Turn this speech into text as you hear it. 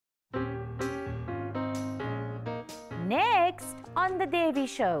next on The DEVI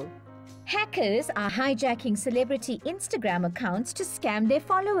Show. Hackers are hijacking celebrity Instagram accounts to scam their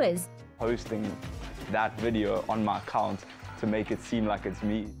followers. Posting that video on my account to make it seem like it's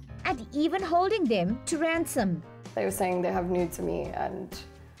me. And even holding them to ransom. They were saying they have nudes of me and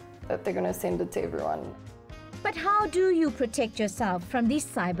that they're going to send it to everyone. But how do you protect yourself from these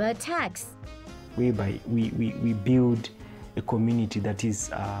cyber attacks? Whereby we build a community that is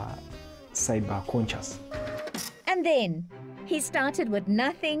cyber conscious. And then, he started with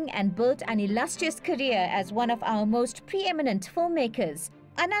nothing and built an illustrious career as one of our most preeminent filmmakers.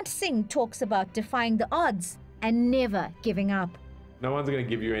 Anant Singh talks about defying the odds and never giving up. No one's going to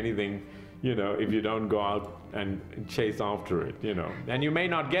give you anything, if you don't go out and chase after it, And you may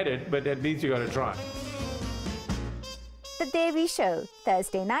not get it, but at least you got to try. The DEVI Show,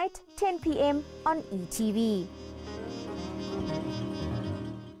 Thursday night, 10 p.m. on ETV.